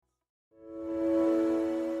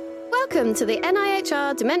Welcome to the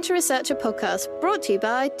NIHR Dementia Researcher podcast, brought to you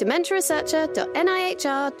by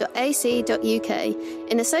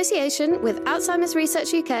dementiaresearcher.nihr.ac.uk in association with Alzheimer's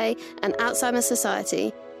Research UK and Alzheimer's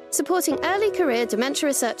Society, supporting early career dementia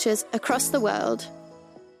researchers across the world.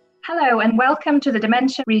 Hello and welcome to the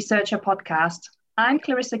Dementia Researcher podcast. I'm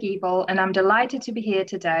Clarissa Giebel and I'm delighted to be here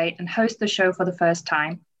today and host the show for the first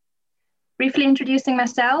time. Briefly introducing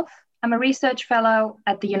myself, I'm a research fellow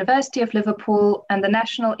at the University of Liverpool and the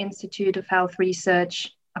National Institute of Health Research,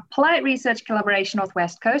 Applied Research Collaboration North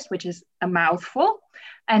West Coast, which is a mouthful.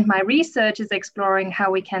 And my research is exploring how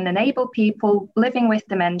we can enable people living with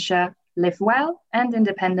dementia live well and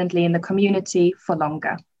independently in the community for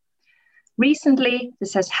longer. Recently,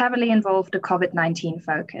 this has heavily involved a COVID-19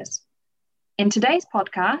 focus. In today's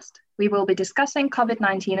podcast, we will be discussing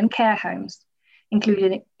COVID-19 and care homes,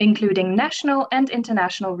 including national and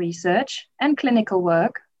international research and clinical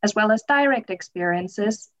work, as well as direct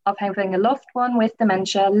experiences of having a loved one with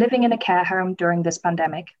dementia living in a care home during this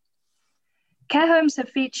pandemic. Care homes have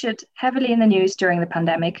featured heavily in the news during the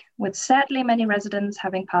pandemic, with sadly many residents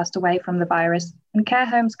having passed away from the virus and care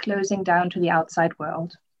homes closing down to the outside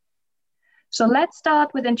world. So let's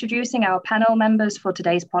start with introducing our panel members for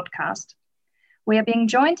today's podcast. We are being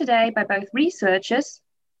joined today by both researchers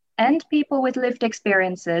and people with lived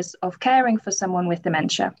experiences of caring for someone with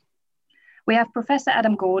dementia. We have Professor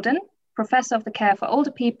Adam Gordon, Professor of the Care for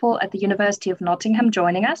Older People at the University of Nottingham,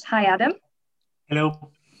 joining us. Hi, Adam.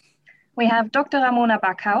 Hello. We have Dr. Ramona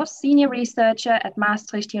Backhaus, Senior Researcher at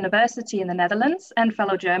Maastricht University in the Netherlands and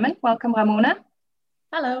fellow German. Welcome, Ramona.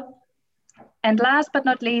 Hello. And last but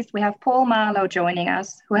not least, we have Paul Marlow joining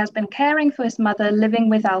us, who has been caring for his mother living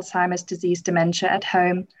with Alzheimer's disease dementia at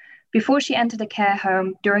home before she entered a care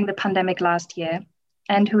home during the pandemic last year,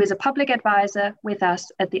 and who is a public advisor with us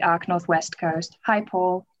at the ARC North West Coast. Hi,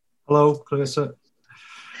 Paul. Hello, Clarissa.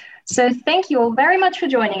 So thank you all very much for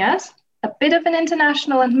joining us. A bit of an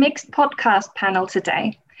international and mixed podcast panel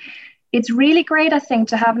today. It's really great, I think,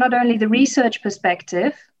 to have not only the research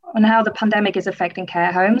perspective on how the pandemic is affecting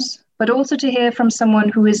care homes, but also to hear from someone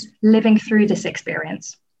who is living through this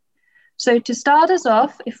experience. So to start us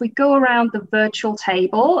off, if we go around the virtual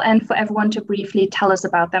table and for everyone to briefly tell us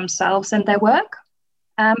about themselves and their work.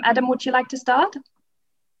 Adam, would you like to start?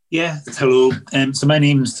 Yeah, hello. So my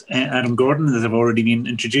name's Adam Gordon, as I've already been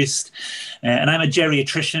introduced. And I'm a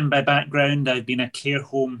geriatrician by background. I've been a care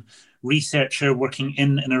home researcher working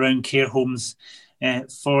in and around care homes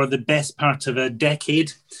for the best part of a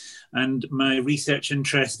decade. And my research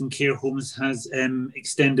interest in care homes has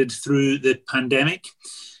extended through the pandemic.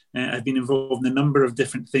 I've been involved in a number of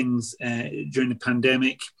different things during the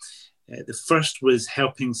pandemic. The first was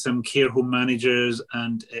helping some care home managers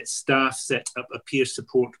and staff set up a peer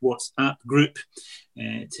support WhatsApp group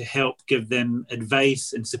to help give them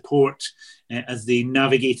advice and support as they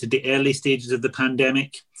navigated the early stages of the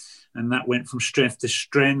pandemic. And that went from strength to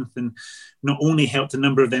strength and not only helped a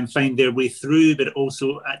number of them find their way through, but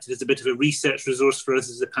also acted as a bit of a research resource for us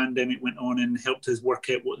as the pandemic went on and helped us work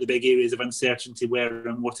out what the big areas of uncertainty were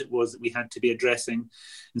and what it was that we had to be addressing.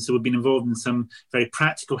 And so we've been involved in some very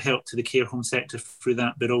practical help to the care home sector through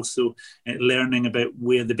that, but also learning about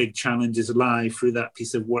where the big challenges lie through that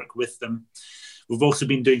piece of work with them. We've also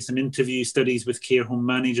been doing some interview studies with care home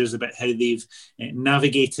managers about how they've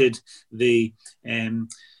navigated the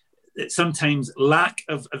sometimes lack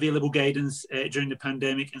of available guidance during the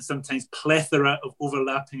pandemic and sometimes plethora of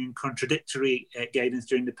overlapping and contradictory guidance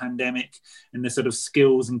during the pandemic, and the sort of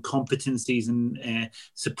skills and competencies and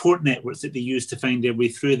support networks that they use to find their way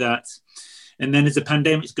through that. And then as the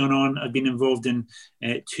pandemic's gone on, I've been involved in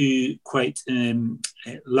two quite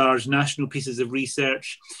large national pieces of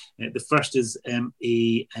research. The first is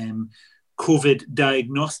a COVID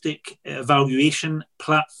diagnostic evaluation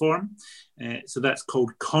platform. So that's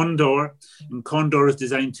called Condor, and Condor is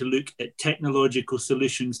designed to look at technological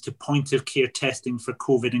solutions to point of care testing for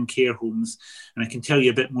COVID in care homes. And I can tell you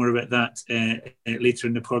a bit more about that later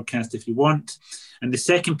in the podcast if you want. And the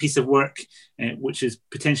second piece of work, which is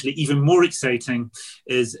potentially even more exciting,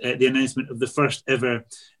 is the announcement of the first ever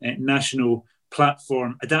national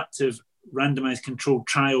platform adaptive randomized controlled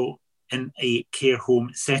trial in a care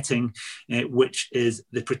home setting, which is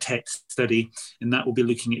the PROTECT study. And that will be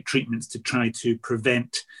looking at treatments to try to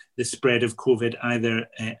prevent the spread of COVID, either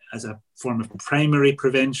as a form of primary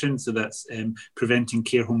prevention, so that's preventing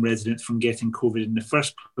care home residents from getting COVID in the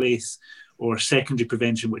first place, or secondary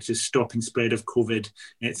prevention, which is stopping spread of COVID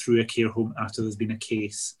through a care home after there's been a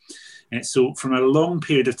case. So from a long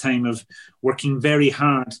period of time of working very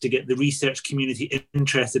hard to get the research community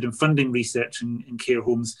interested in funding research in care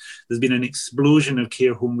homes, there's been an explosion of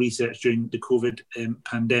care home research during the COVID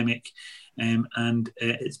pandemic. And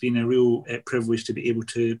it's been a real privilege to be able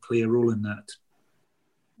to play a role in that.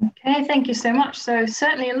 Okay, thank you so much. So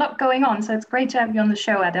certainly a lot going on. So it's great to have you on the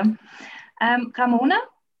show, Adam. Ramona?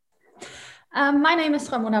 My name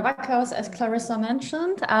is Ramona Wackhaus, as Clarissa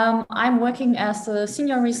mentioned. I'm working as a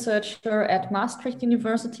senior researcher at Maastricht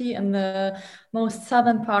University in the most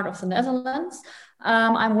southern part of the Netherlands.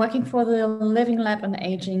 I'm working for the Living Lab in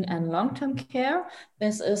Aging and Long-Term Care.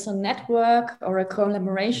 This is a network or a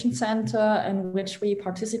collaboration center in which we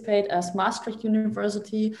participate as Maastricht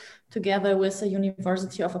University together with the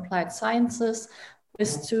University of Applied Sciences,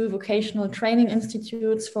 with 2 vocational training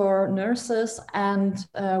institutes for nurses and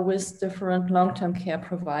with different long-term care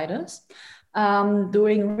providers,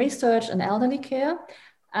 doing research in elderly care.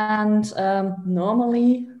 And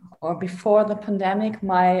normally, or before the pandemic,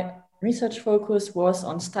 my research focus was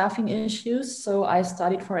on staffing issues. So I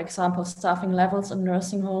studied, for example, staffing levels in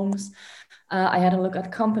nursing homes. I had a look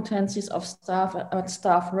at competencies of staff at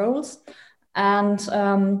staff roles. And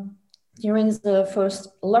during the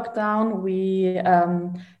first lockdown, we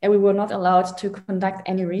were not allowed to conduct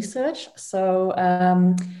any research. So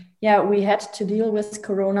we had to deal with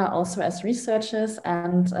Corona also as researchers.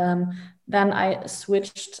 And then I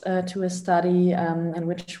switched to a study in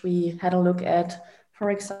which we had a look at, for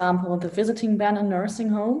example, the visiting ban in nursing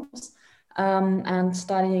homes and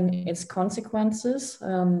studying its consequences,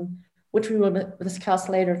 which we will discuss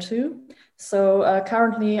later too. So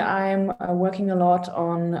currently I'm working a lot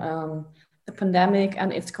on the pandemic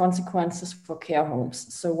and its consequences for care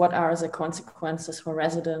homes. So what are the consequences for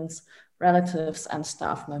residents, relatives, and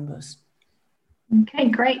staff members? Okay,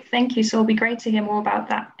 great, thank you. So it'll be great to hear more about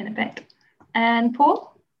that in a bit. And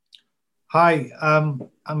Paul? Hi,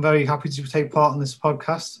 I'm very happy to take part in this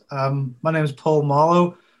podcast. My name is Paul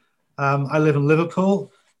Marlow. I live in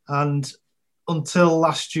Liverpool, and until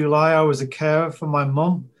last July, I was a carer for my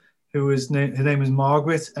mum, her name is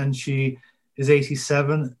Margaret, and she is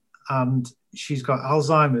 87, and she's got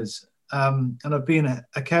Alzheimer's. And I've been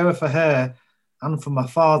a carer for her and for my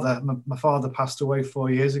father. My father passed away 4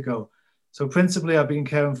 years ago. So principally, I've been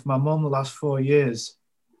caring for my mum the last 4 years.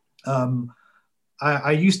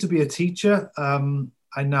 I used to be a teacher. When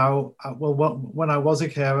I was a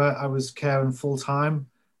carer, I was caring full time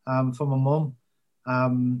for my mum.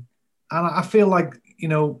 And I feel like,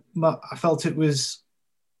 I felt it was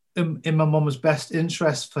in my mum's best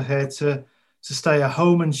interest for her to stay at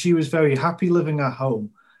home, and she was very happy living at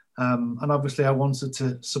home. And obviously I wanted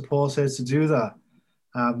to support her to do that.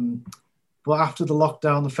 But after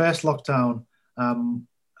the first lockdown,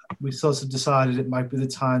 we sort of decided it might be the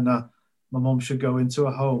time that my mum should go into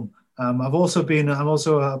a home. I'm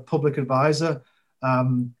also a public advisor,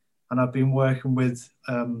 and I've been working with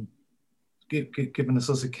giving a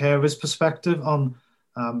sort of carer's perspective on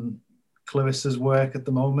Clarissa's work at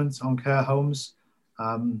the moment on care homes.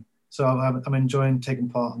 So I'm enjoying taking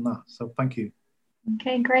part in that. So thank you.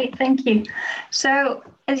 Okay, great, thank you. So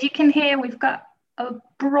as you can hear, we've got a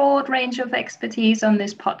broad range of expertise on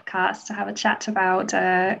this podcast to have a chat about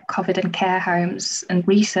COVID and care homes and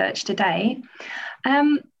research today.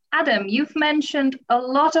 Adam, you've mentioned a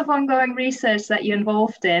lot of ongoing research that you're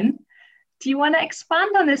involved in. Do you want to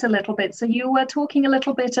expand on this a little bit? So you were talking a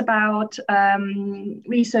little bit about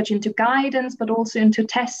research into guidance, but also into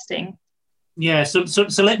testing. Yeah, so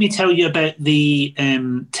let me tell you about the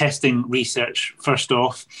testing research first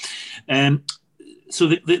off. So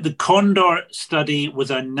the Condor study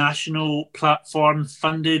was a national platform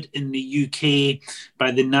funded in the UK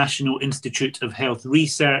by the National Institute of Health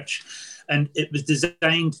Research, and it was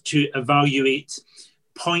designed to evaluate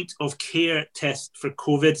point of care tests for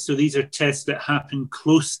COVID. So these are tests that happen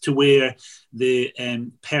close to where the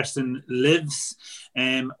person lives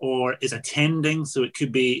or is attending. So it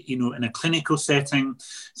could be, in a clinical setting.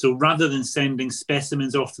 So rather than sending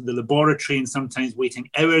specimens off to the laboratory and sometimes waiting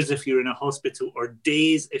hours if you're in a hospital or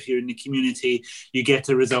days if you're in the community, you get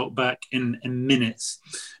a result back in minutes.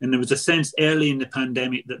 And there was a sense early in the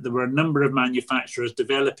pandemic that there were a number of manufacturers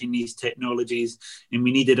developing these technologies, and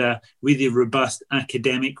we needed a really robust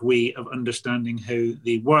academic way of understanding how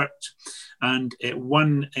they worked. And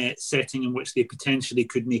one setting in which they potentially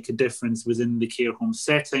could make a difference was in the care home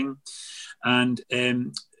setting. And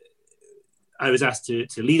I was asked to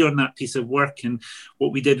lead on that piece of work. And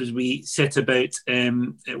what we did was we set about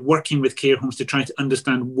working with care homes to try to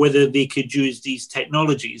understand whether they could use these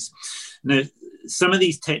technologies. Now, some of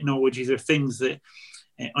these technologies are things that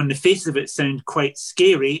on the face of it sound quite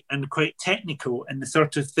scary and quite technical, and the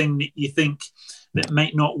sort of thing that you think that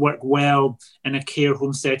might not work well in a care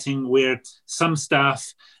home setting where some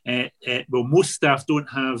staff, most staff don't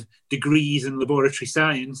have degrees in laboratory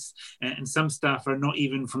science, and some staff are not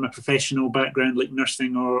even from a professional background like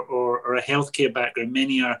nursing or a healthcare background.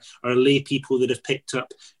 Many are lay people that have picked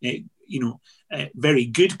up very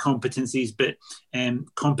good competencies, but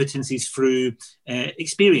competencies through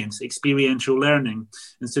experiential learning.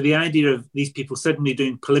 And so the idea of these people suddenly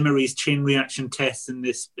doing polymerase chain reaction tests in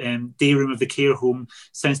this day room of the care home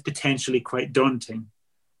sounds potentially quite daunting.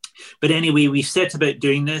 But anyway, we've set about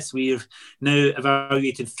doing this. We have now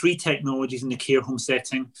evaluated 3 technologies in the care home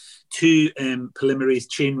setting, 2 polymerase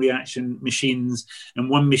chain reaction machines, and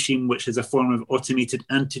 1 machine which is a form of automated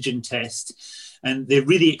antigen test. And the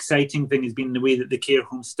really exciting thing has been the way that the care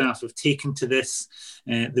home staff have taken to this,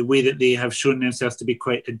 the way that they have shown themselves to be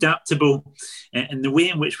quite adaptable, and the way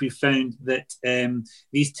in which we've found that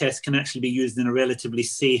these tests can actually be used in a relatively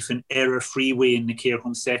safe and error-free way in the care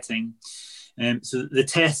home setting. So the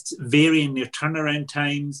tests vary in their turnaround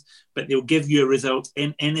times, but they'll give you a result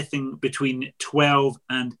in anything between 12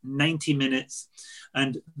 and 90 minutes.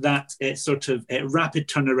 And that sort of rapid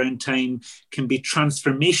turnaround time can be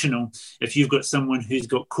transformational if you've got someone who's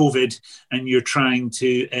got COVID and you're trying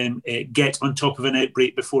to get on top of an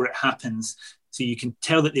outbreak before it happens. So you can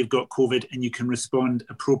tell that they've got COVID and you can respond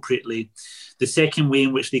appropriately. The second way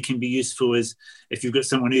in which they can be useful is if you've got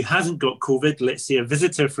someone who hasn't got COVID, let's say a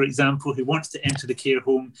visitor, for example, who wants to enter the care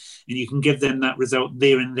home, and you can give them that result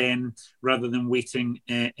there and then rather than waiting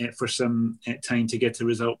for some time to get a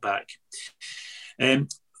result back.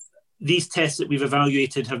 These tests that we've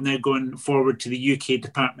evaluated have now gone forward to the UK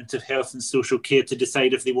Department of Health and Social Care to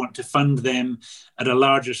decide if they want to fund them at a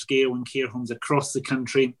larger scale in care homes across the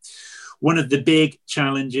country. One of the big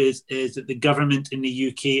challenges is that the government in the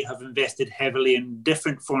UK have invested heavily in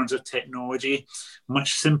different forms of technology,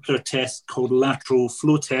 much simpler tests called lateral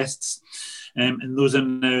flow tests. And those are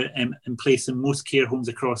now in place in most care homes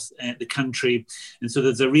across the country. And so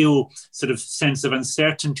there's a real sort of sense of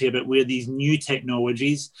uncertainty about where these new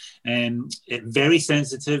technologies, very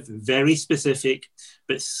sensitive, very specific,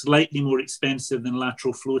 but slightly more expensive than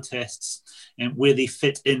lateral flow tests, and where they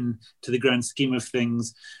fit in to the grand scheme of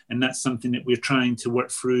things. And that's something that we're trying to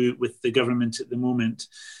work through with the government at the moment.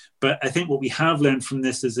 But I think what we have learned from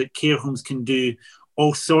this is that care homes can do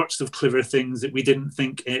all sorts of clever things that we didn't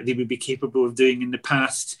think they would be capable of doing in the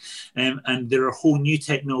past. And there are whole new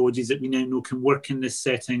technologies that we now know can work in this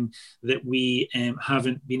setting that we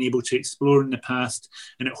haven't been able to explore in the past.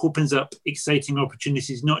 And it opens up exciting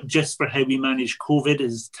opportunities, not just for how we manage COVID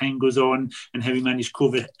as time goes on and how we manage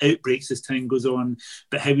COVID outbreaks as time goes on,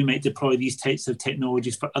 but how we might deploy these types of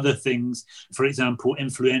technologies for other things. For example,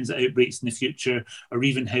 influenza outbreaks in the future, or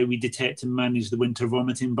even how we detect and manage the winter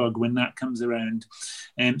vomiting bug when that comes around.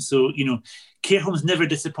 So, care homes never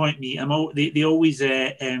disappoint me. They always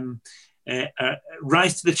rise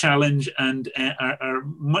to the challenge and are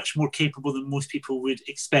much more capable than most people would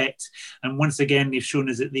expect. And once again, they've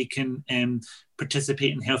shown us that they can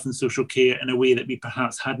participate in health and social care in a way that we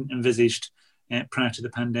perhaps hadn't envisaged prior to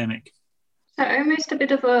the pandemic. So almost a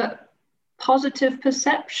bit of a positive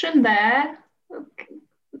perception there,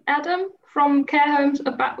 Adam, from care homes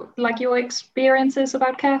about your experiences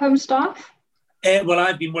about care home staff. Well,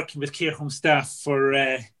 I've been working with care home staff for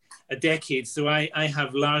a decade, so I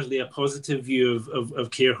have largely a positive view of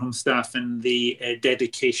care home staff and the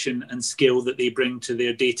dedication and skill that they bring to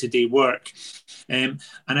their day-to-day work. And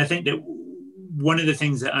I think that one of the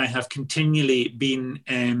things that I have continually been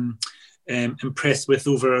impressed with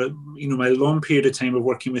over my long period of time of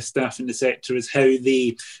working with staff in the sector is how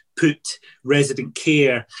they put resident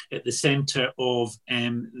care at the centre of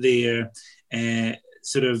their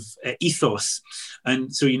sort of ethos.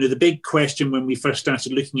 And so, the big question when we first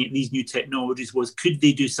started looking at these new technologies was, could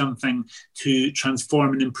they do something to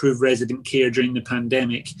transform and improve resident care during the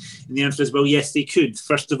pandemic? And the answer is, well, yes, they could.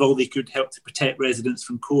 First of all, they could help to protect residents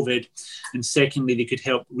from COVID. And secondly, they could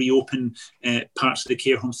help reopen parts of the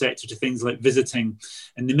care home sector to things like visiting.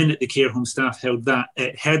 And the minute the care home staff heard that,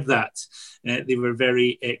 they were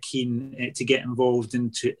very keen to get involved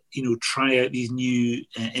and to, try out these new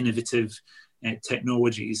innovative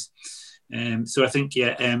technologies. So I think,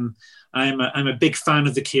 I'm a big fan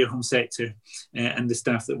of the care home sector and the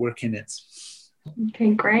staff that work in it.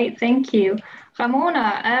 Okay, great, thank you.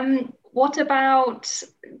 Ramona, what about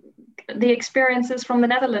the experiences from the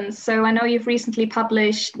Netherlands? So I know you've recently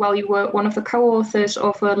published, you were one of the co-authors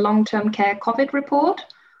of a long-term care COVID report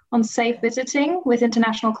on safe visiting with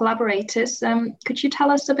international collaborators. Could you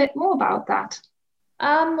tell us a bit more about that?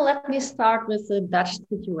 Let me start with the Dutch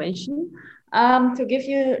situation. To give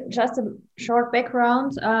you just a short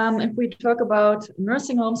background, if we talk about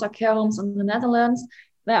nursing homes or care homes in the Netherlands,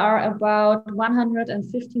 there are about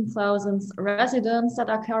 115,000 residents that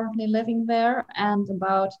are currently living there and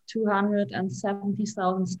about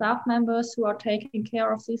 270,000 staff members who are taking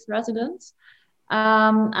care of these residents.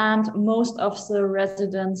 And most of the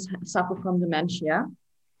residents suffer from dementia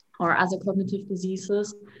or other cognitive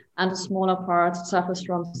diseases, and a smaller part suffers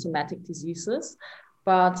from somatic diseases.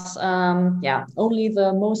 But only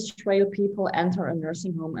the most frail people enter a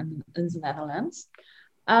nursing home in the Netherlands.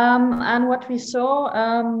 And what we saw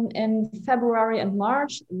in February and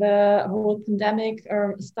March, the whole pandemic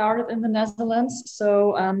started in the Netherlands.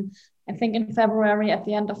 So I think in February, at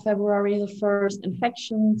the end of February, the first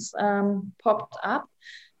infections popped up.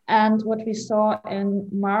 And what we saw in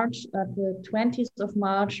March, at the 20th of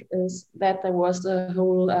March, is that there was a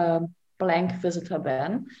whole blank visitor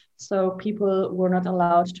ban. So people were not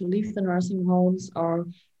allowed to leave the nursing homes, or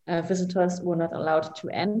visitors were not allowed to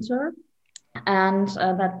enter. And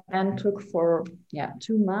that ban took for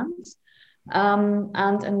 2 months.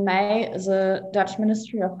 And in May, the Dutch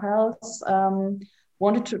Ministry of Health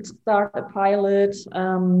wanted to start a pilot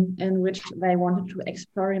in which they wanted to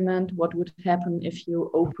experiment what would happen if you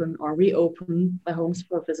open or reopen the homes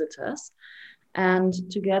for visitors. And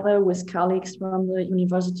together with colleagues from the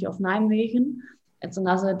University of Nijmegen, it's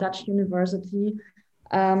another Dutch university,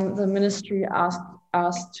 the ministry asked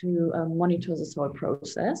us to monitor this whole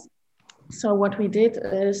process. So what we did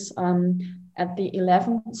is at the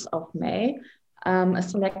 11th of May, a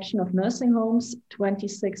selection of nursing homes,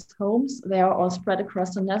 26 homes, they are all spread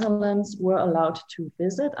across the Netherlands, were allowed to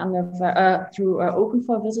visit open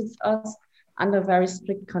for visitors under very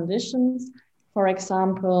strict conditions. For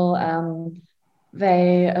example,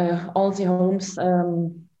 all the homes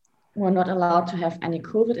were not allowed to have any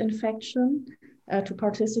COVID infection to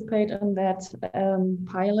participate in that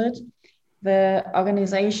pilot. The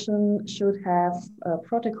organization should have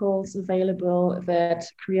protocols available that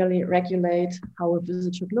clearly regulate how a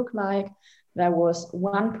visit should look like. There was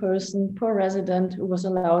one person per resident who was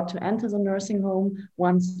allowed to enter the nursing home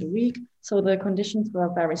once a week. So the conditions were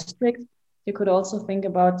very strict. You could also think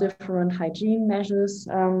about different hygiene measures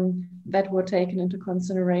that were taken into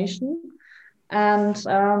consideration. And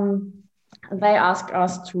they asked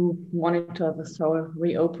us to monitor this whole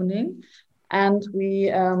reopening. And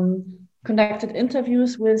we conducted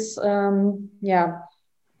interviews with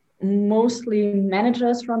mostly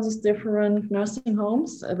managers from these different nursing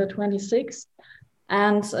homes, the 26.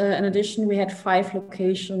 And in addition, we had 5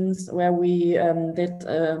 locations where we did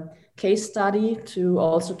a case study to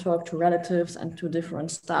also talk to relatives and to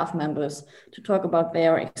different staff members to talk about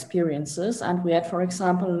their experiences. And we had, for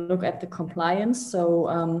example, a look at the compliance.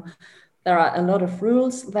 So there are a lot of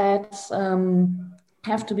rules that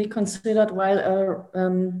have to be considered while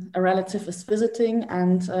a relative is visiting,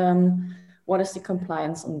 and what is the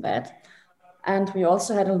compliance on that. And we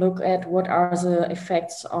also had a look at what are the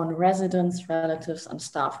effects on residents, relatives, and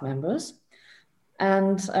staff members.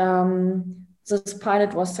 And this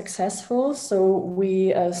pilot was successful. So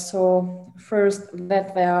we saw first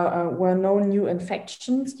that there were no new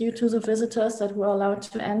infections due to the visitors that were allowed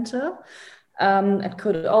to enter. It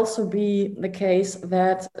could also be the case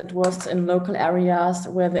that it was in local areas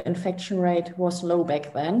where the infection rate was low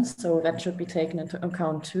back then. So that should be taken into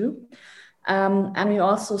account too. And we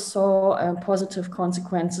also saw positive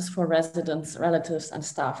consequences for residents, relatives, and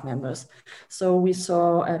staff members. So we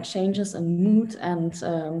saw changes in mood and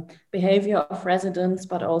behavior of residents,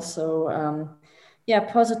 but also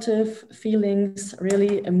positive feelings,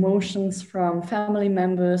 really emotions from family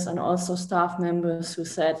members and also staff members who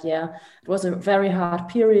said, it was a very hard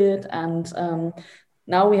period. And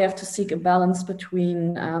now we have to seek a balance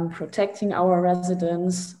between protecting our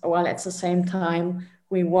residents, while at the same time,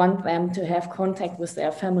 we want them to have contact with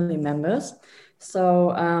their family members.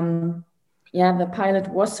 So the pilot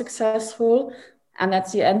was successful. And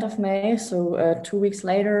at the end of May, so 2 weeks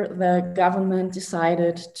later, the government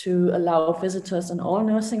decided to allow visitors in all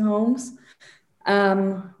nursing homes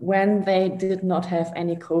when they did not have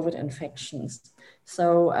any COVID infections.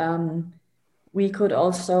 So we could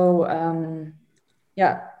also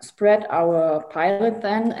spread our pilot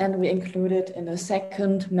then, and we included in the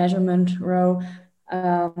second measurement row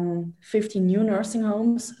 50 new nursing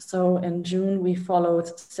homes. So in June, we followed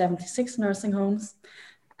 76 nursing homes.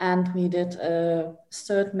 And we did a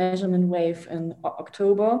third measurement wave in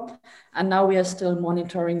October. And now we are still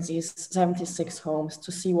monitoring these 76 homes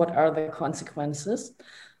to see what are the consequences.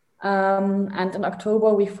 And in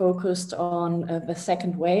October, we focused on the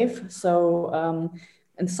second wave. So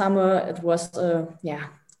in summer it was a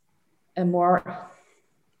more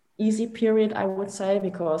easy period, I would say,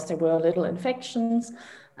 because there were little infections.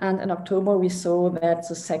 And in October, we saw that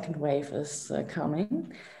the second wave is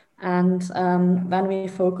coming. And then we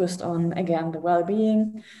focused on, again, the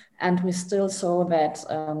well-being. And we still saw that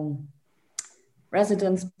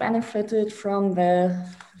residents benefited from the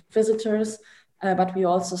visitors, but we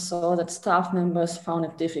also saw that staff members found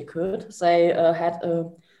it difficult. They had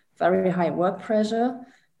a very high work pressure.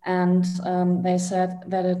 And they said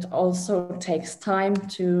that it also takes time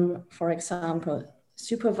to, for example,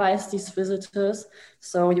 supervise these visitors.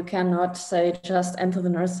 So you cannot say just enter the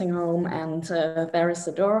nursing home and there is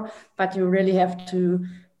the door, but you really have to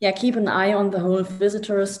keep an eye on the whole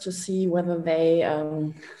visitors to see whether they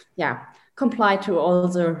comply to all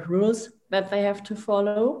the rules that they have to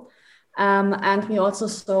follow. And we also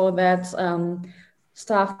saw that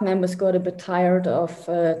staff members got a bit tired of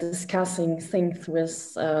discussing things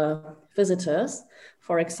with visitors,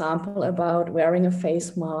 for example, about wearing a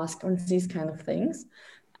face mask and these kind of things.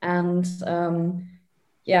 And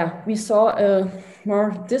we saw a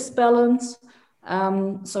more disbalance.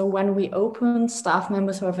 So when we opened, staff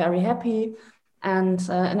members were very happy. And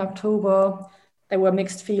in October, there were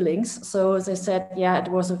mixed feelings. So they said, it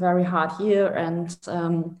was a very hard year, and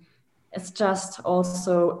it's just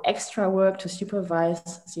also extra work to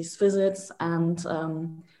supervise these visits, and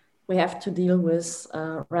we have to deal with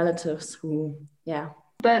relatives who,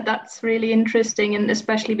 But that's really interesting, and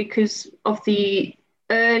especially because of the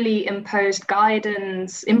early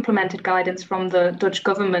implemented guidance from the Dutch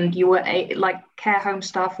government, you were care home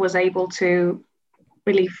staff was able to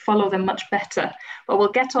really follow them much better. But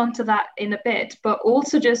we'll get onto that in a bit. But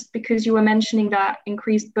also just because you were mentioning that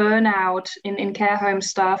increased burnout in care home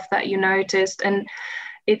staff that you noticed, and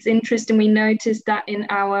it's interesting, we noticed that in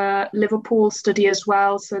our Liverpool study as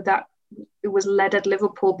well, so that it was led at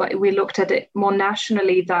Liverpool, but we looked at it more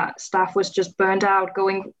nationally, that staff was just burned out,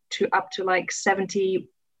 going to up to 70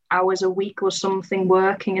 hours a week or something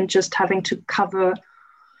working, and just having to cover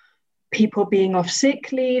people being off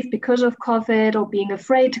sick leave because of COVID, or being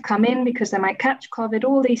afraid to come in because they might catch COVID,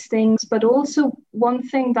 all these things. But also one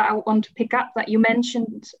thing that I want to pick up that you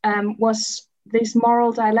mentioned was this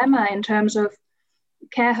moral dilemma in terms of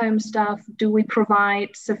care home staff. Do we provide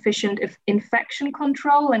sufficient infection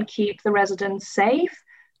control and keep the residents safe?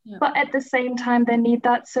 Yeah. But at the same time, they need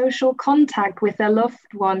that social contact with their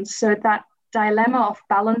loved ones. So that dilemma of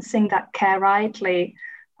balancing that care rightly,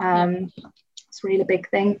 it's really a big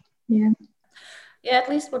thing. Yeah, at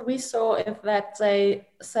least what we saw is that they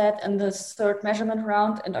said in the third measurement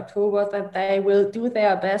round in October that they will do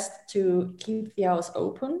their best to keep the hours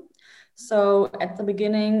open. So at the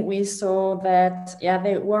beginning, we saw that,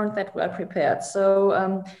 they weren't that well prepared.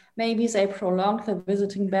 So maybe they prolonged the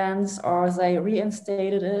visiting bans, or they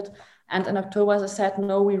reinstated it. And in October, they said,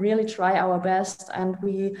 no, we really try our best, and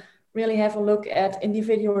we really have a look at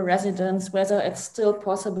individual residents, whether it's still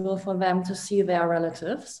possible for them to see their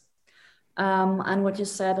relatives. And what you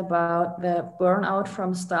said about the burnout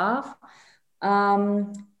from staff,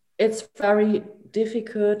 it's very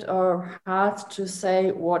difficult or hard to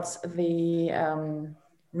say what's the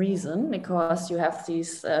reason, because you have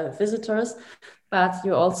these visitors, but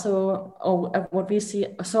you also, what we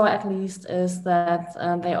saw at least, is that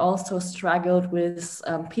they also struggled with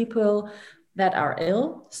people that are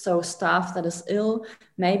ill. So staff that is ill,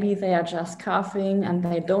 maybe they are just coughing and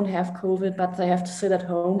they don't have COVID, but they have to sit at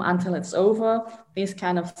home until it's over, these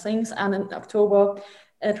kind of things. And in October,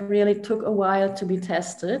 it really took a while to be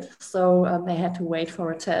tested. So they had to wait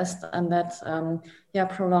for a test, and that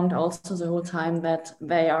prolonged also the whole time that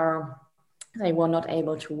they were not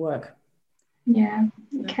able to work. Yeah,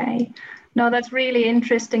 okay. No, that's really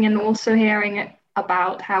interesting, and also hearing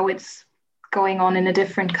about how it's going on in a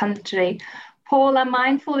different country. Paul, I'm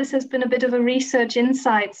mindful this has been a bit of a research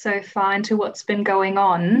insight so far into what's been going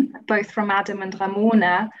on, both from Adam and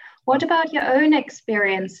Ramona. What about your own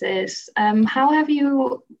experiences? What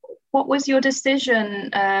was your decision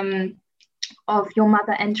of your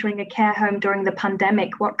mother entering a care home during the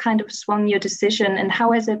pandemic? What kind of swung your decision, and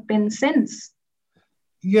how has it been since?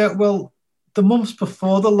 Yeah, well, the months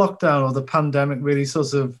before the lockdown or the pandemic really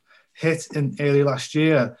sort of hit in early last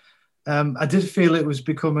year, I did feel it was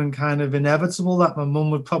becoming kind of inevitable that my mum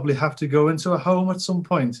would probably have to go into a home at some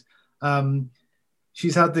point.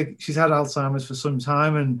 She's had Alzheimer's for some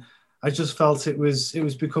time, and I just felt it was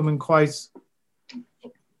becoming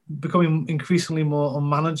increasingly more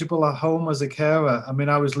unmanageable at home as a carer. I mean,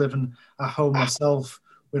 I was living at home myself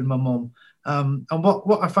with my mum, and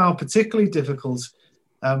what I found particularly difficult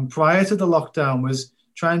prior to the lockdown was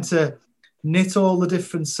trying to knit all the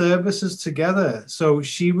different services together. So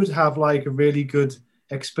she would have like a really good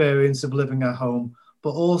experience of living at home,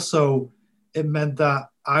 but also it meant that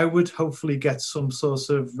I would hopefully get some sort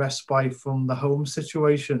of respite from the home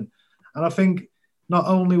situation. And I think not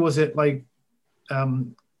only was it like,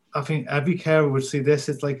 I think every carer would see this,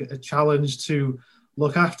 it's like a challenge to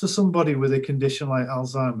look after somebody with a condition like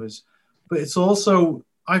Alzheimer's, but it's also,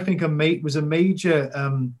 I think, was a major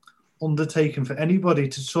undertaking for anybody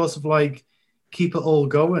to sort of like keep it all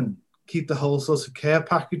going, keep the whole sort of care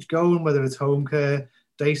package going, whether it's home care,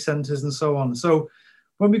 day centres and so on. So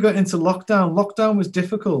when we got into lockdown was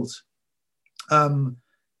difficult. You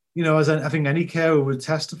know, as I think any carer would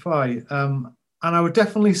testify. And I would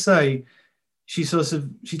definitely say she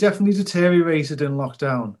definitely deteriorated in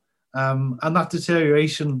lockdown. And that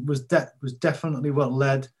deterioration was definitely what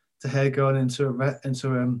led to her going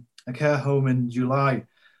into a care home in July.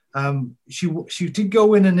 She did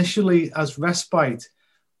go in initially as respite,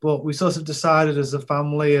 but we sort of decided as a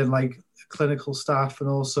family and like clinical staff and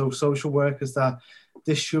also social workers that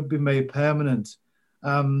this should be made permanent.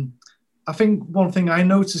 I think one thing I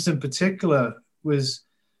noticed in particular was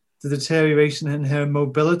the deterioration in her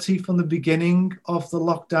mobility from the beginning of the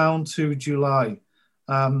lockdown to July.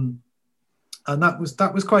 And that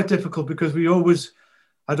was quite difficult because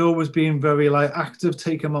I'd always been very like active,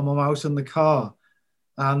 taking my mum out in the car.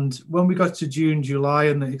 And when we got to June, July,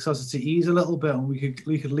 and it started to ease a little bit and we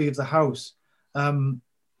could leave the house,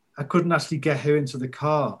 I couldn't actually get her into the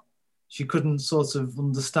car. She couldn't sort of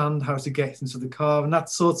understand how to get into the car. And that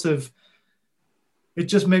sort of, it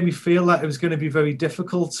just made me feel like it was going to be very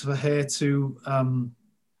difficult for her to,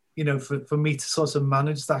 you know, for me to sort of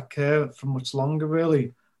manage that care for much longer,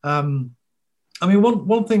 really. I mean,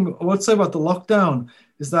 one thing I would say about the lockdown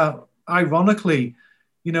is that, ironically,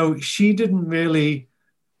 you know, she didn't really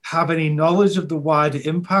have any knowledge of the wider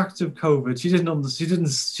impact of COVID. She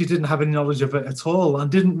didn't have any knowledge of it at all and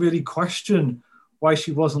didn't really question why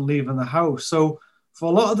she wasn't leaving the house. So for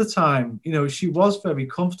a lot of the time, you know, she was very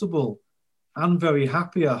comfortable and very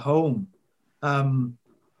happy at home.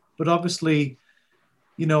 But obviously,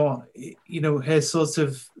 you know, her sort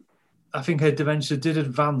of, I think her dementia did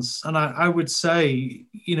advance. And I would say,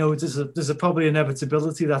 you know, there's a probably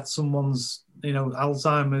inevitability that someone's, you know,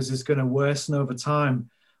 Alzheimer's is going to worsen over time.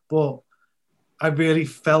 But I really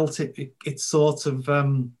felt it sort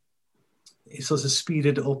of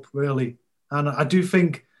speeded up, really. And I do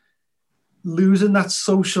think losing that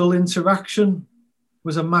social interaction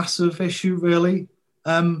was a massive issue, really.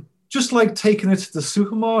 Just like taking her to the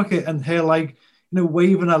supermarket and her, like, you know,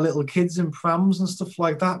 waving our little kids in prams and stuff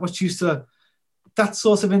like that, that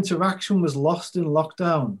sort of interaction was lost in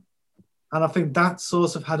lockdown. And I think that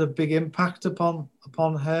sort of had a big impact upon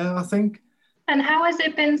her, I think. And how has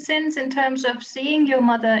it been since in terms of seeing your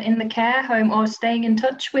mother in the care home or staying in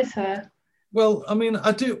touch with her? Well, I mean,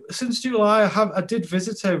 since July, I did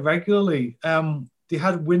visit her regularly. They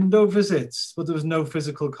had window visits, but there was no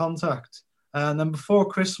physical contact. And then before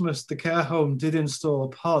Christmas, the care home did install a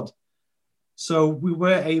pod. So we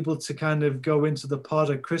were able to kind of go into the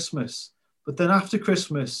pod at Christmas. But then after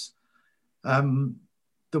Christmas, there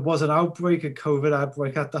was an COVID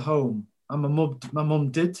outbreak at the home. And my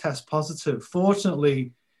mum did test positive.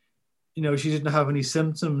 Fortunately, you know, she didn't have any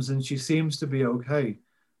symptoms and she seems to be okay.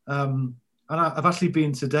 And I've actually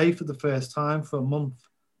been today for the first time for a month.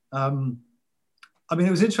 I mean,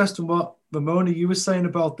 it was interesting what Ramona, you were saying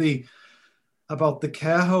about the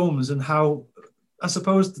care homes and how, I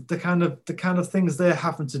suppose, the kind of things they're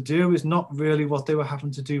having to do is not really what they were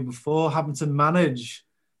having to do before, having to manage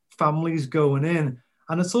families going in.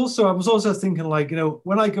 And I was also thinking, like, you know,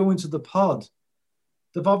 when I go into the pod,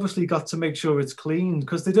 they've obviously got to make sure it's clean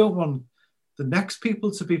because they don't want the next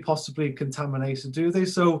people to be possibly contaminated, do they?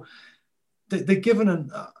 So they're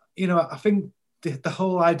given you know, I think the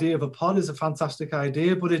whole idea of a pod is a fantastic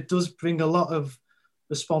idea, but it does bring a lot of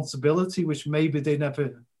responsibility, which maybe they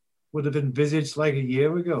never would have envisaged like a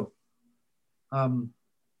year ago.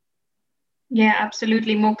 Yeah,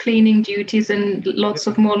 absolutely. More cleaning duties and lots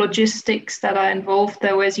of more logistics that are involved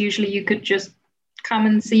there, whereas usually you could just come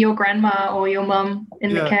and see your grandma or your mum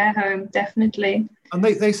in the care home, definitely. And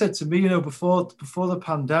they said to me, you know, before the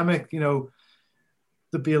pandemic, you know,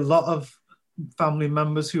 there'd be a lot of family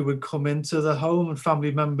members who would come into the home and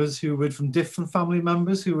family members who would, from different family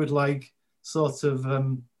members who would like sort of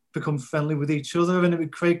become friendly with each other, and it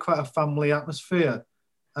would create quite a family atmosphere.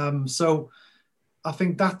 So I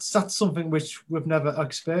think that's something which we've never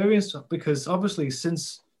experienced, because obviously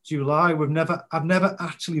since July I've never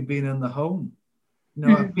actually been in the home. You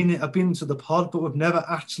know, I've been into the pod, but we've never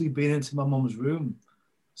actually been into my mum's room.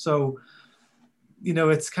 So, you know,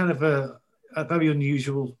 it's kind of a very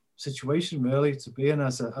unusual situation, really, to be in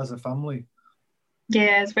as a family.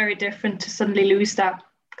 Yeah, it's very different to suddenly lose that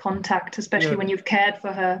contact, especially when you've cared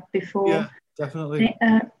for her before. Yeah, definitely.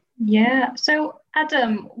 Yeah. So,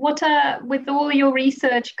 Adam, with all your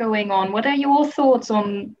research going on, what are your thoughts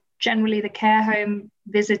on generally the care home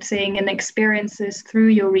visiting and experiences through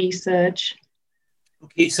your research?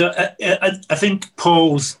 Okay, so I think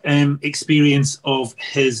Paul's experience of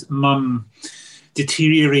his mum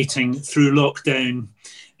deteriorating through lockdown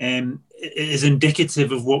is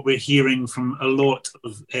indicative of what we're hearing from a lot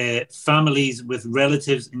of families with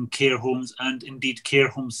relatives in care homes and indeed care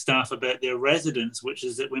home staff about their residents, which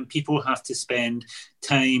is that when people have to spend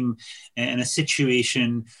time in a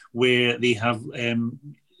situation where they have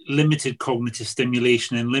limited cognitive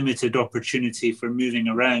stimulation and limited opportunity for moving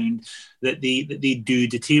around, that they do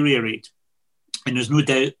deteriorate. And there's no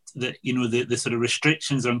doubt that, you know, the sort of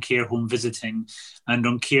restrictions on care home visiting and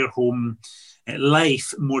on care home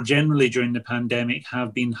life more generally during the pandemic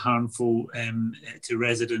have been harmful to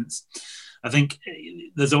residents. I think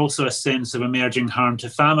there's also a sense of emerging harm to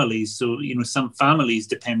families. So, you know, some families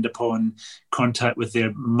depend upon contact with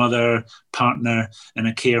their mother, partner in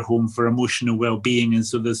a care home for emotional well-being. And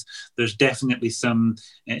so there's definitely some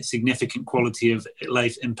significant quality of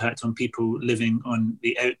life impact on people living on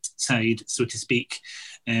the outside, so to speak,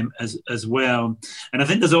 as well. And I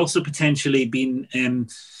think there's also potentially been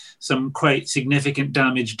some quite significant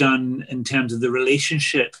damage done in terms of the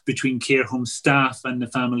relationship between care home staff and the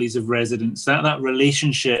families of residents. That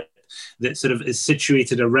relationship that sort of is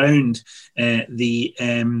situated around the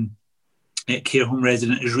care home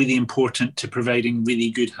resident is really important to providing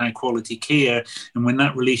really good high quality care. And when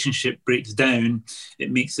that relationship breaks down,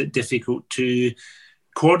 it makes it difficult to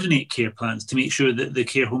coordinate care plans to make sure that the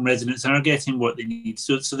care home residents are getting what they need.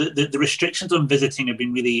 So the restrictions on visiting have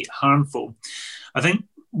been really harmful. I think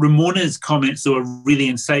Ramona's comments, though, are really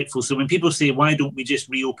insightful. So when people say, why don't we just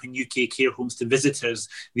reopen UK care homes to visitors,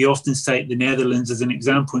 they often cite the Netherlands as an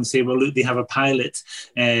example and say, well, look, they have a pilot,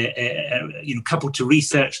 coupled to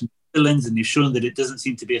research in the Netherlands, and they've shown that it doesn't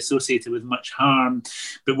seem to be associated with much harm.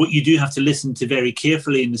 But what you do have to listen to very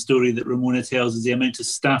carefully in the story that Ramona tells is the amount of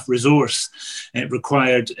staff resource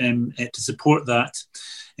required to support that.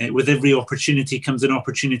 With every opportunity comes an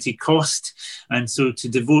opportunity cost. And so to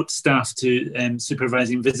devote staff to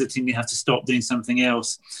supervising visiting, they have to stop doing something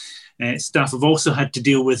else. Staff have also had to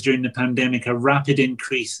deal with, during the pandemic, a rapid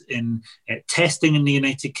increase in testing in the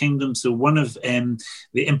United Kingdom. So one of the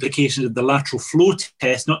implications of the lateral flow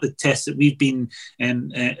test, not the tests that we've been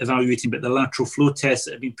evaluating, but the lateral flow tests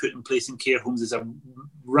that have been put in place in care homes, is a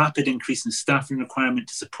rapid increase in staffing requirement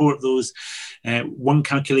to support those. One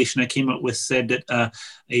calculation I came up with said that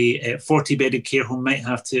a 40-bedded care home might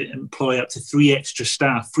have to employ up to 3 extra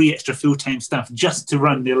full-time staff just to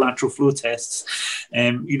run their lateral flow tests,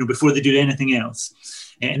 before they do anything else.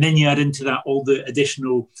 And then you add into that all the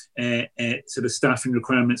additional sort of staffing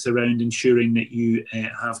requirements around ensuring that you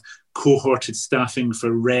have cohorted staffing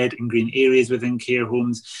for red and green areas within care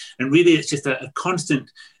homes. And really, it's just a constant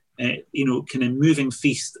kind of moving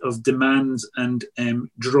feast of demands and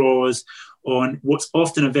draws on what's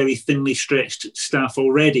often a very thinly stretched staff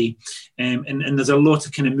already. And there's a lot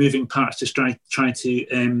of kind of moving parts to try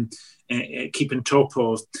to keep on top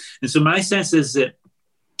of. And so my sense is that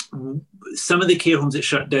some of the care homes that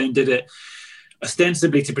shut down did it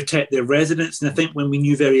ostensibly to protect their residents. And I think when we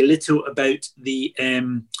knew very little about the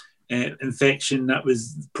infection, that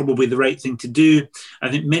was probably the right thing to do. I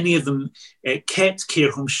think many of them kept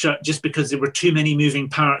care homes shut just because there were too many moving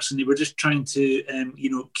parts, and they were just trying to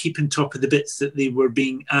keep on top of the bits that they were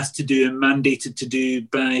being asked to do and mandated to do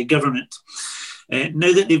by government.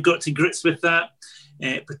 Now that they've got to grips with that,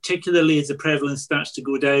 particularly as the prevalence starts to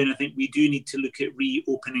go down, I think we do need to look at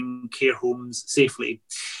reopening care homes safely.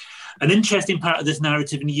 An interesting part of this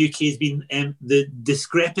narrative in the UK has been the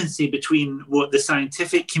discrepancy between what the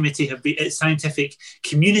scientific community have been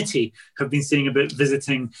saying about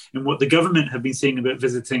visiting and what the government have been saying about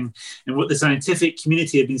visiting. And what the scientific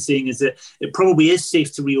community have been saying is that it probably is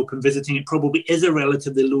safe to reopen visiting. It probably is a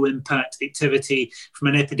relatively low impact activity from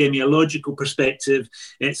an epidemiological perspective,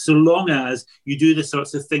 so long as you do the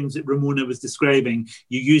sorts of things that Ramona was describing.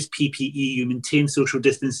 You use PPE, you maintain social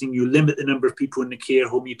distancing, you limit the number of people in the care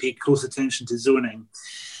home, you pay close attention to zoning.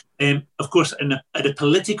 Of course, at a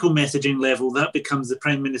political messaging level, that becomes the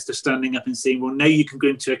Prime Minister standing up and saying, well, now you can go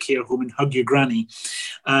into a care home and hug your granny.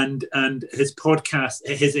 And his podcast,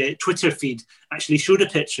 his Twitter feed actually showed a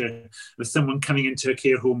picture of someone coming into a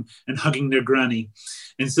care home and hugging their granny.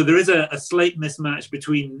 And so there is a slight mismatch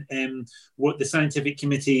between what the scientific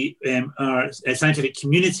community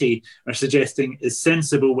are suggesting is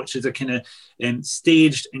sensible, which is a kind of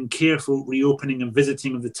staged and careful reopening and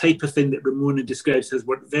visiting of the type of thing that Ramona describes has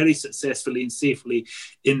worked very successfully and safely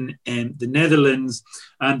in the Netherlands,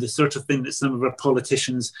 and the sort of thing that some of our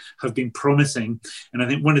politicians have been promising. And I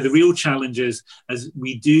think one of the real challenges as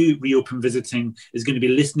we do reopen visiting is going to be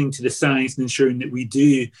listening to the science and ensuring that we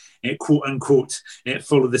do, quote unquote,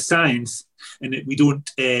 follow the science, and that we don't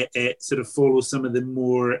sort of follow some of the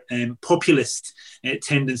more populist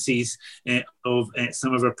tendencies of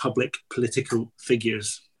some of our public political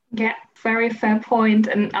figures. Yeah, very fair point.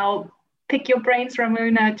 And I'll pick your brains,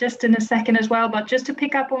 Ramona, just in a second as well. But just to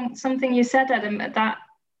pick up on something you said, Adam, that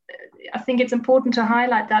I think it's important to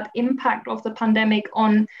highlight that impact of the pandemic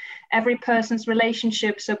on every person's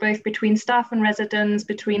relationship. So both between staff and residents,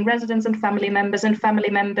 between residents and family members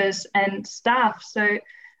and staff. So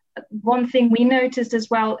one thing we noticed as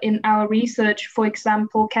well in our research, for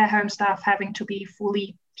example, care home staff having to be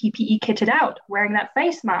fully PPE kitted out, wearing that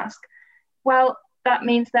face mask. Well, that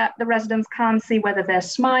means that the residents can't see whether they're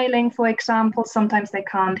smiling, for example. Sometimes they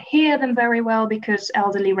can't hear them very well because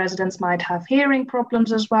elderly residents might have hearing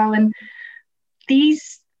problems as well. And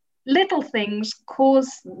these little things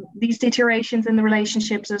cause these deteriorations in the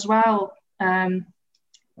relationships as well,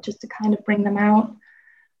 just to kind of bring them out.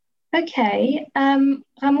 Okay,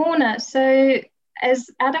 Ramona, so as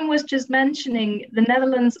Adam was just mentioning, the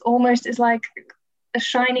Netherlands almost is like a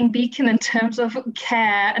shining beacon in terms of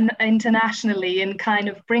care and internationally, and kind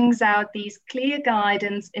of brings out these clear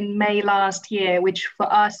guidance in May last year, which for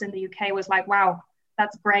us in the UK was like, wow,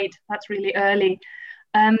 that's great, that's really early.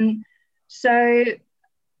 So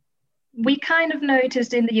we kind of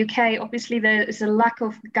noticed in the UK, obviously there is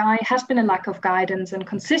has been a lack of guidance and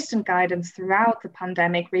consistent guidance throughout the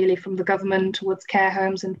pandemic, really, from the government towards care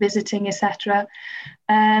homes and visiting, etc.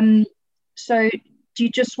 So do you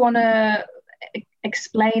just want to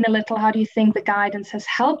explain a little, how do you think the guidance has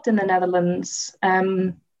helped in the Netherlands,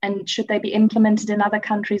 and should they be implemented in other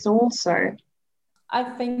countries also? I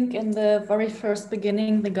think in the very first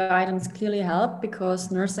beginning, the guidance clearly helped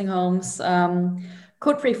because nursing homes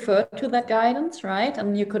could refer to that guidance, right?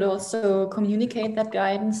 And you could also communicate that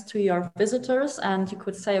guidance to your visitors, and you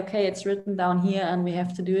could say, okay, it's written down here and we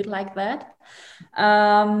have to do it like that.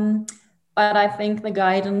 But I think the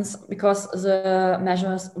guidance, because the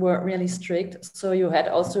measures were really strict, so you had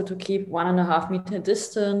also to keep 1.5 meter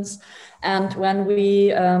distance. And when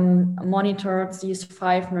we monitored these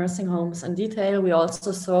 5 nursing homes in detail, we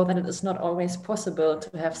also saw that it is not always possible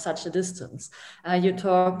to have such a distance. You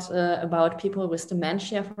talked about people with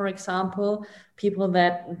dementia, for example, people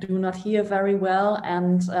that do not hear very well,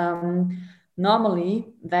 and normally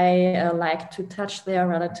they like to touch their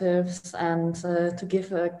relatives and to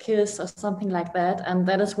give a kiss or something like that. And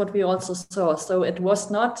that is what we also saw. So it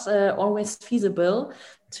was not always feasible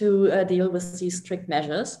to deal with these strict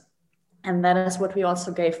measures. And that is what we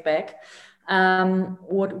also gave back.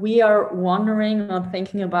 What we are wondering or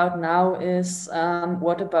thinking about now is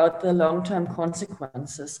what about the long-term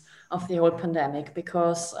consequences of the whole pandemic?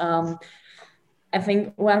 Because I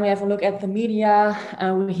think when we have a look at the media,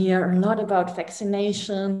 we hear a lot about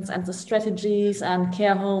vaccinations and the strategies, and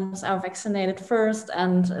care homes are vaccinated first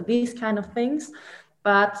and these kind of things.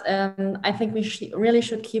 But I think we really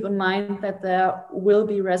should keep in mind that there will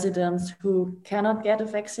be residents who cannot get a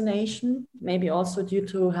vaccination, maybe also due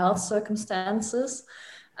to health circumstances.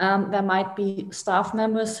 There might be staff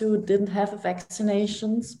members who didn't have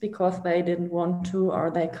vaccinations because they didn't want to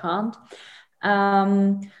or they can't.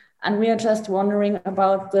 And we are just wondering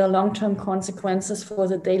about the long-term consequences for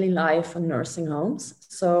the daily life in nursing homes.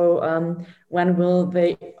 So when will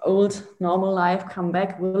the old normal life come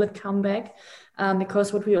back? Will it come back?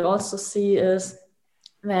 Because what we also see is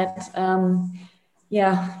that,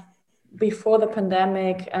 before the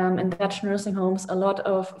pandemic, in Dutch nursing homes, a lot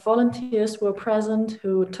of volunteers were present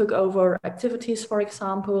who took over activities, for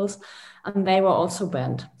example, and they were also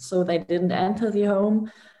banned. So they didn't enter the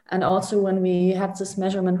home. And also when we had this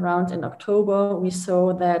measurement round in October, we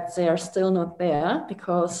saw that they are still not there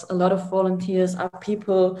because a lot of volunteers are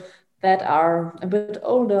people that are a bit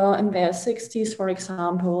older, in their 60s, for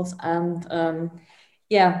example. And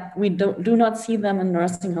we do not see them in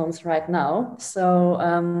nursing homes right now. So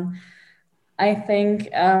I think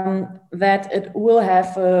that it will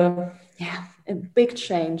have a big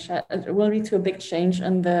change. It will lead to a big change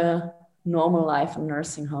in the normal life in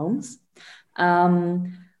nursing homes.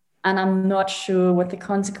 And I'm not sure what the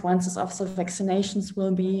consequences of the vaccinations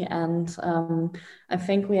will be. And I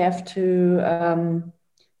think we have to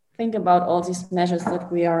think about all these measures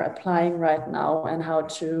that we are applying right now and how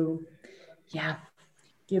to,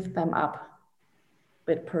 give them up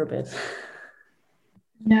bit per bit.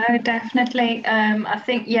 No, definitely. I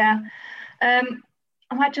think,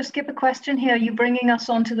 I might just skip a question here. You're bringing us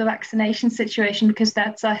on to the vaccination situation because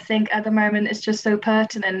that's, I think, at the moment is just so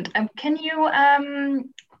pertinent. Can you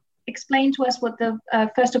explain to us what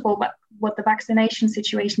first of all, what the vaccination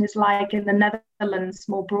situation is like in the Netherlands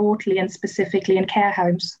more broadly and specifically in care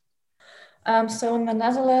homes? So in the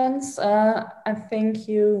Netherlands, I think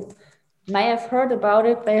you may have heard about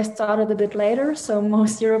it. They started a bit later. So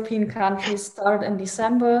most European countries started in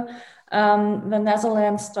December. The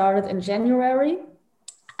Netherlands started in January.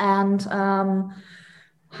 And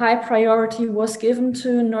high priority was given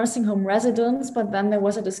to nursing home residents, but then there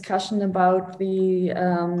was a discussion about the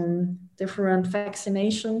different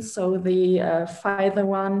vaccinations. So the Pfizer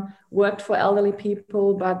one worked for elderly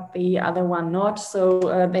people, but the other one not. So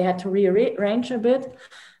they had to rearrange a bit.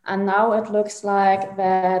 And now it looks like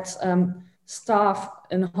that staff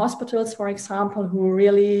in hospitals, for example, who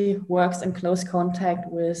really works in close contact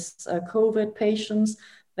with COVID patients,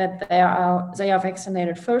 that they are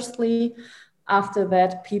vaccinated firstly. After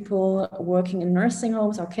that, people working in nursing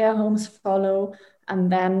homes or care homes follow,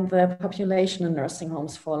 and then the population in nursing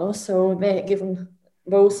homes follow. So they're given,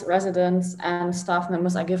 both residents and staff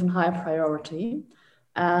members are given high priority.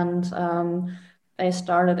 And they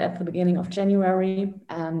started at the beginning of January,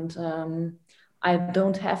 and I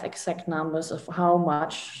don't have exact numbers of how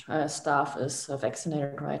much staff is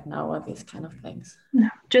vaccinated right now or these kind of things. No,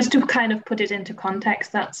 just to kind of put it into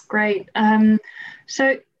context, that's great.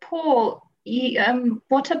 So Paul,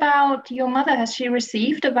 what about your mother? Has she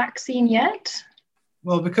received a vaccine yet?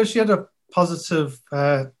 Well, because she had a positive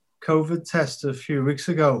COVID test a few weeks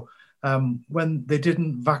ago, when they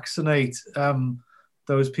didn't vaccinate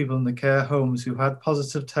those people in the care homes who had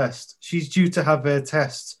positive tests, she's due to have her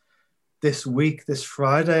test this week, this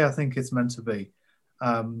Friday, I think it's meant to be.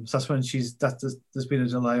 So that's when there's been a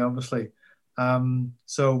delay, obviously.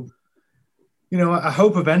 So, I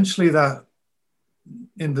hope eventually that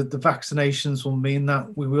the vaccinations will mean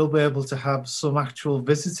that we will be able to have some actual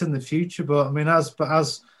visits in the future. But I mean, as like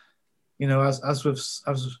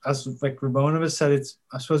Ramona has said,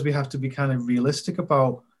 I suppose we have to be kind of realistic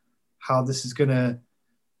about how this is going to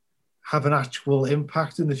have an actual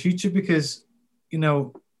impact in the future, because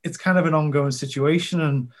it's kind of an ongoing situation,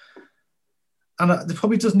 and there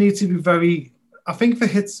probably does need to be very. I think for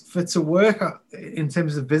it to work in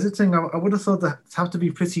terms of visiting, I would have thought that it have to be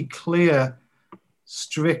pretty clear,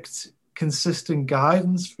 strict, consistent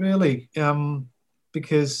guidance, really,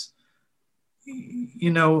 because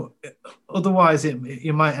otherwise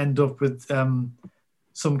you might end up with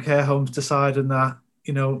some care homes deciding that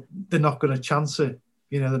they're not going to chance it.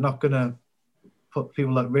 They're not going to put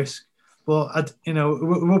people at risk. But it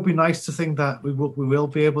would be nice to think that we will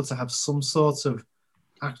be able to have some sort of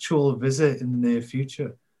actual visit in the near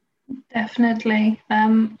future. Definitely.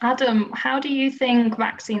 Adam, how do you think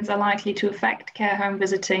vaccines are likely to affect care home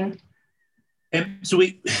visiting? So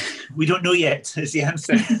we don't know yet, is the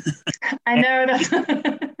answer. I know that.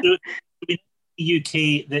 So in the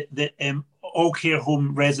UK, that all care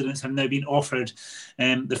home residents have now been offered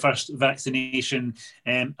the first vaccination,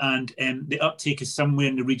 and the uptake is somewhere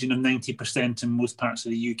in the region of 90% in most parts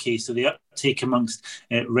of the UK. So the uptake amongst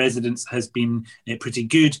residents has been pretty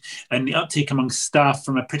good, and the uptake amongst staff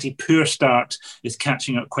from a pretty poor start is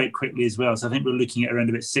catching up quite quickly as well. So I think we're looking at around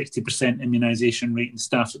about 60% immunisation rate in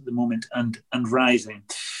staff at the moment, and rising.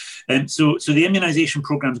 So the immunisation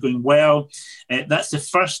programme is going well. That's the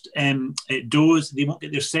first dose. They won't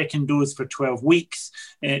get their second dose for 12 weeks.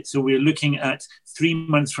 So we're looking at 3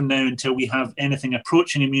 months from now until we have anything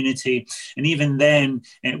approaching immunity. And even then,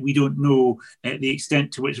 we don't know the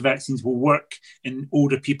extent to which vaccines will work in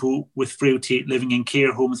older people with frailty living in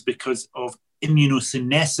care homes because of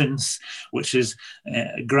immunosenescence, which is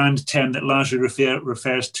a grand term that largely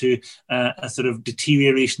refers to a sort of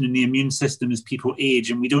deterioration in the immune system as people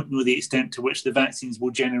age, and we don't know the extent to which the vaccines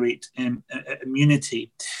will generate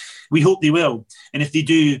immunity. We hope they will, and if they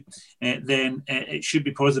do, then it should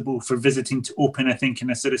be possible for visiting to open, I think,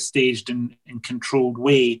 in a sort of staged and controlled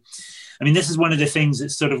way. I mean, this is one of the things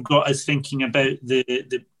that sort of got us thinking about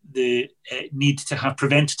the need to have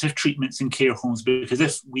preventative treatments in care homes, because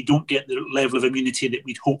if we don't get the level of immunity that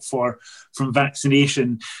we'd hope for from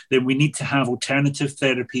vaccination, then we need to have alternative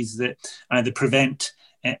therapies that either prevent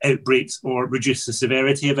outbreaks or reduce the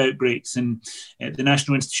severity of outbreaks. And the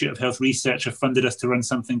National Institute of Health Research have funded us to run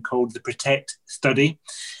something called the PROTECT study.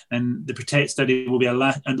 And the PROTECT study will be a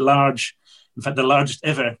large, in fact, the largest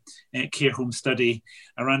ever care home study,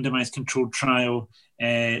 a randomized controlled trial,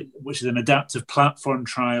 which is an adaptive platform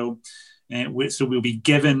trial. So we'll be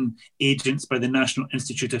given agents by the National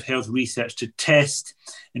Institute of Health Research to test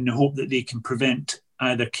in the hope that they can prevent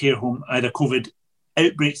either COVID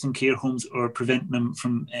outbreaks in care homes or prevent them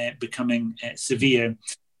from becoming severe.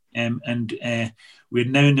 And we're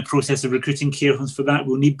now in the process of recruiting care homes for that.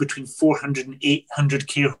 We'll need between 400 and 800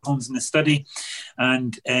 care homes in the study,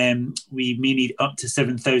 and we may need up to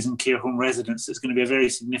 7,000 care home residents. It's going to be a very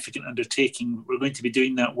significant undertaking. We're going to be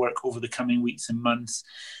doing that work over the coming weeks and months.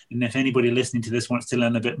 And if anybody listening to this wants to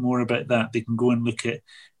learn a bit more about that, they can go and look at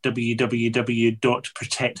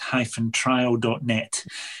www.protect-trial.net,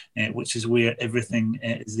 which is where everything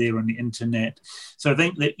is there on the internet. So I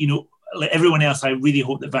think that, like everyone else, I really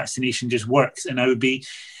hope that vaccination just works. And I would be,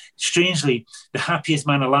 strangely, the happiest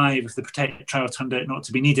man alive if the PROTECT trial turned out not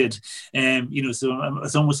to be needed. So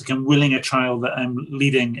it's almost like I'm willing a trial that I'm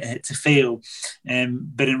leading to fail.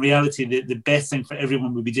 But in reality, the best thing for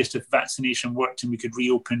everyone would be just if vaccination worked and we could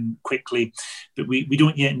reopen quickly. But we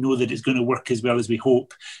don't yet know that it's going to work as well as we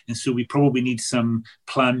hope. And so we probably need some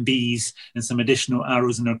plan Bs and some additional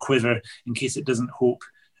arrows in our quiver in case it doesn't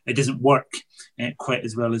work quite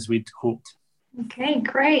as well as we'd hoped. Okay,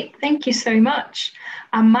 great. Thank you so much.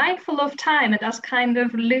 I'm mindful of time and us kind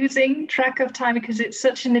of losing track of time because it's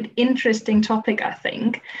such an interesting topic, I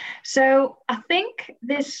think. So I think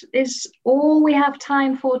this is all we have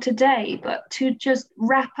time for today, but to just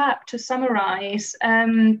wrap up, to summarize,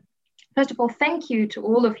 first of all, thank you to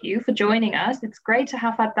all of you for joining us. It's great to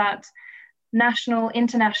have had that national,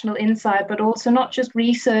 international insight, but also not just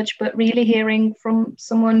research, but really hearing from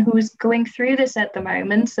someone who is going through this at the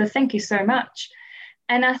moment. So thank you so much.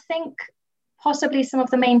 And I think possibly some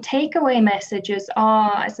of the main takeaway messages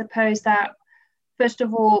are, I suppose, that first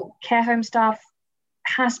of all, care home staff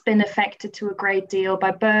has been affected to a great deal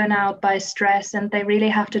by burnout, by stress, and they really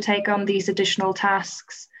have to take on these additional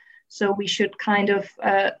tasks. So we should kind of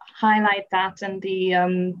highlight that and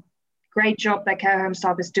the great job that care home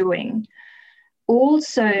staff is doing.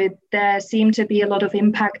 Also, there seem to be a lot of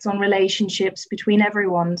impacts on relationships between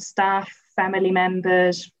everyone, staff, family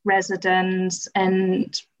members, residents,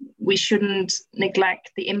 and we shouldn't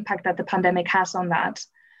neglect the impact that the pandemic has on that.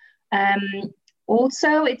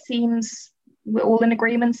 Also, it seems we're all in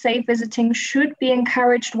agreement, safe visiting should be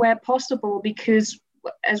encouraged where possible because,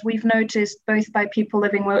 as we've noticed, both by people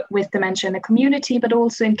living with dementia in the community, but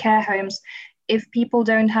also in care homes, if people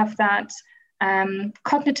don't have that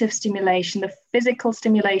cognitive stimulation, the physical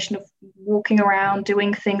stimulation of walking around,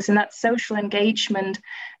 doing things, and that social engagement,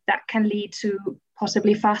 that can lead to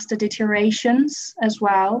possibly faster deteriorations as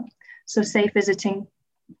well. So safe visiting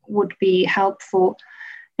would be helpful.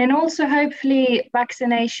 And also hopefully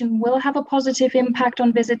vaccination will have a positive impact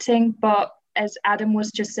on visiting, but as Adam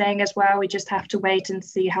was just saying as well, we just have to wait and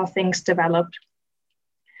see how things develop.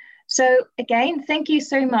 So again, thank you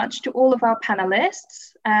so much to all of our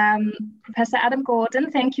panelists. Professor Adam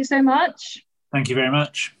Gordon, thank you so much. Thank you very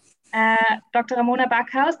much. Dr. Ramona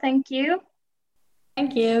Backhaus, thank you.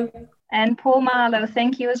 Thank you. And Paul Marlow,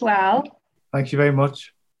 thank you as well. Thank you very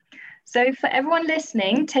much. So for everyone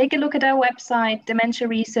listening, take a look at our website,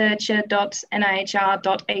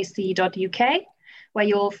 dementiaresearcher.nihr.ac.uk, where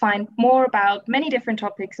you'll find more about many different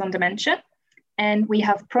topics on dementia. And we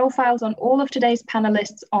have profiles on all of today's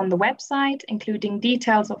panelists on the website, including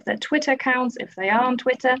details of their Twitter accounts, if they are on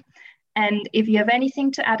Twitter. And if you have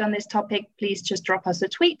anything to add on this topic, please just drop us a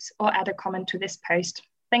tweet or add a comment to this post.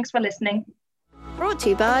 Thanks for listening. Brought to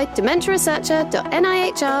you by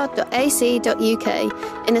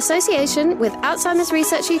dementiaresearcher.nihr.ac.uk in association with Alzheimer's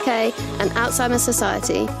Research UK and Alzheimer's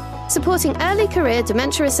Society, supporting early career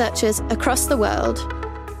dementia researchers across the world.